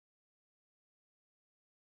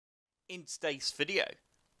In today's video,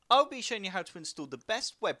 I'll be showing you how to install the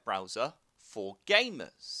best web browser for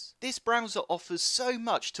gamers. This browser offers so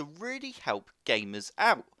much to really help gamers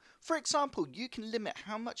out. For example, you can limit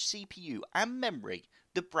how much CPU and memory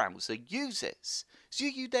the browser uses, so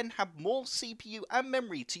you then have more CPU and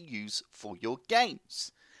memory to use for your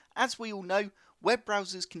games. As we all know, web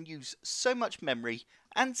browsers can use so much memory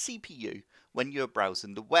and CPU when you're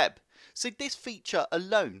browsing the web, so this feature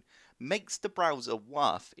alone makes the browser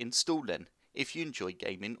worth installing if you enjoy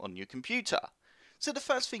gaming on your computer. So the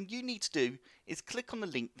first thing you need to do is click on the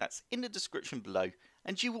link that's in the description below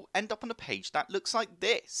and you will end up on a page that looks like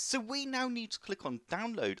this. So we now need to click on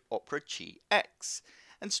download Opera GX,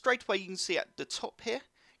 and straight away you can see at the top here,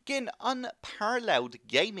 get an unparalleled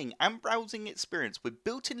gaming and browsing experience with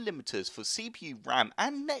built-in limiters for CPU, RAM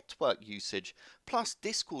and network usage, plus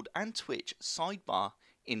Discord and Twitch sidebar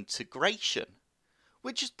integration,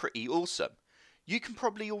 which is pretty awesome. You can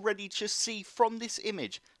probably already just see from this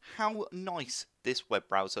image how nice this web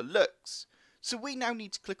browser looks. So we now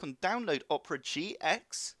need to click on download Opera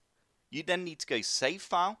GX. You then need to go save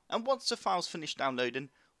file, and once the file's finished downloading,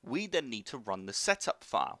 we then need to run the setup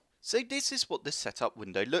file. So this is what the setup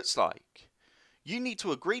window looks like. You need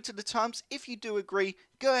to agree to the terms. If you do agree,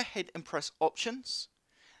 go ahead and press options.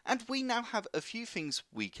 And we now have a few things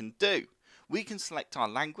we can do. We can select our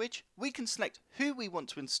language, we can select who we want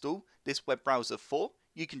to install this web browser for.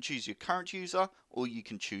 You can choose your current user or you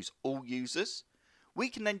can choose all users. We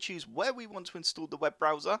can then choose where we want to install the web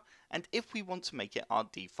browser and if we want to make it our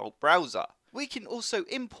default browser. We can also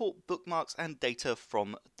import bookmarks and data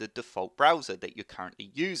from the default browser that you're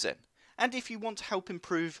currently using. And if you want to help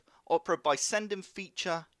improve Opera by sending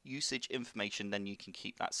feature usage information, then you can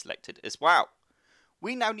keep that selected as well.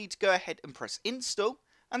 We now need to go ahead and press install,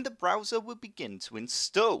 and the browser will begin to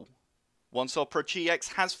install. Once Opera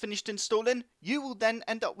GX has finished installing, you will then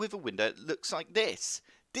end up with a window that looks like this.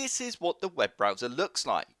 This is what the web browser looks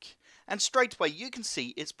like. And straight away you can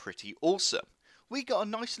see it's pretty awesome. We got a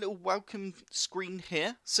nice little welcome screen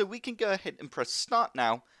here, so we can go ahead and press start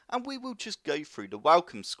now, and we will just go through the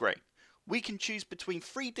welcome screen. We can choose between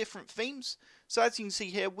 3 different themes. So as you can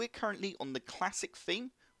see here, we're currently on the classic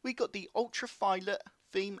theme. We got the ultraviolet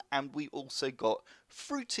theme, and we also got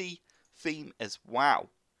fruity theme as well.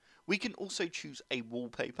 We can also choose a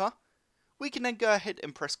wallpaper. We can then go ahead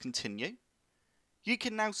and press continue. You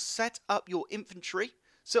can now set up your inventory.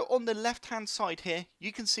 So on the left hand side here,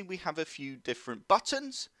 you can see we have a few different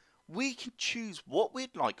buttons. We can choose what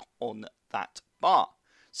we'd like on that bar.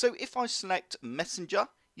 So if I select Messenger,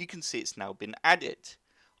 you can see it's now been added.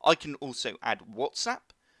 I can also add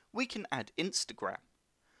WhatsApp. We can add Instagram.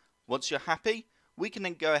 Once you're happy, we can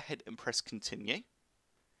then go ahead and press continue.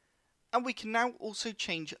 And we can now also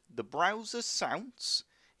change the browser sounds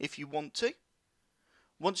if you want to.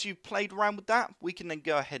 Once you've played around with that, we can then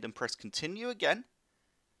go ahead and press continue again.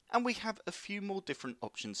 And we have a few more different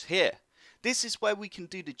options here. This is where we can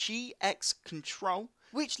do the GX control,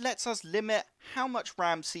 which lets us limit how much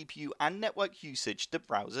RAM, CPU and network usage the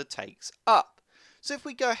browser takes up. So if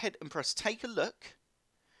we go ahead and press take a look,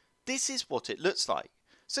 this is what it looks like.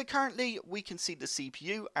 So currently we can see the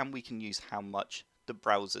CPU and we can use how much the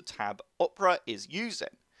browser tab Opera is using.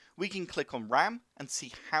 We can click on RAM and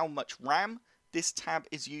see how much RAM this tab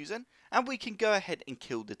is using, and we can go ahead and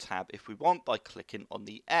kill the tab if we want by clicking on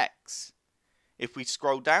the X. If we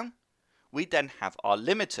scroll down, we then have our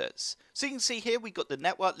limiters. So you can see here we got the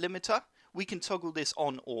network limiter. We can toggle this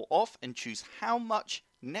on or off and choose how much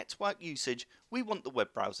network usage we want the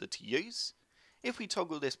web browser to use. If we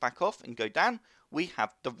toggle this back off and go down, we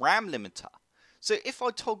have the RAM limiter. So if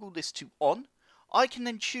I toggle this to on, I can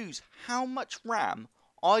then choose how much RAM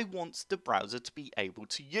I want the browser to be able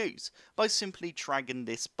to use by simply dragging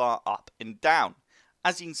this bar up and down.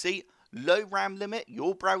 As you can see, low RAM limit,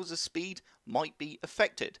 your browser speed might be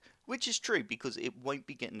affected, which is true because it won't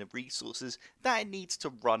be getting the resources that it needs to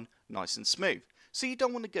run nice and smooth. So you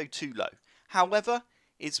don't want to go too low. However,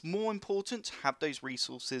 it's more important to have those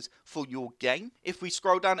resources for your game. If we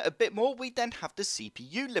scroll down a bit more, we then have the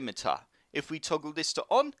CPU limiter. If we toggle this to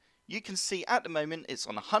on, you can see at the moment it's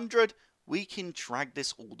on 100. We can drag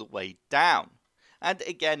this all the way down. And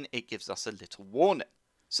again, it gives us a little warning.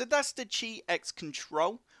 So that's the GX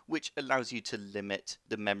control, which allows you to limit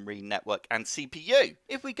the memory, network and CPU.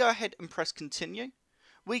 If we go ahead and press continue,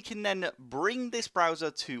 we can then bring this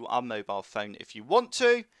browser to our mobile phone if you want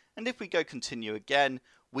to. And if we go continue again,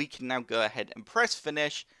 we can now go ahead and press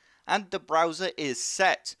finish, and the browser is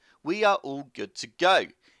set. We are all good to go.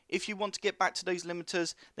 If you want to get back to those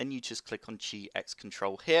limiters, then you just click on GX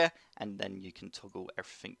control here, and then you can toggle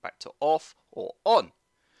everything back to off or on.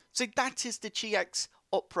 So that is the GX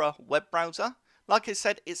Opera web browser. Like I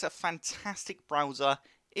said, it's a fantastic browser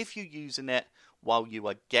if you're using it while you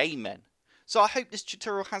are gaming. So I hope this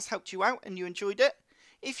tutorial has helped you out and you enjoyed it.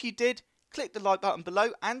 If you did, click the like button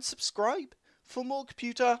below and subscribe for more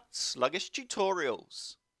computer sluggish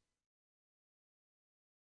tutorials.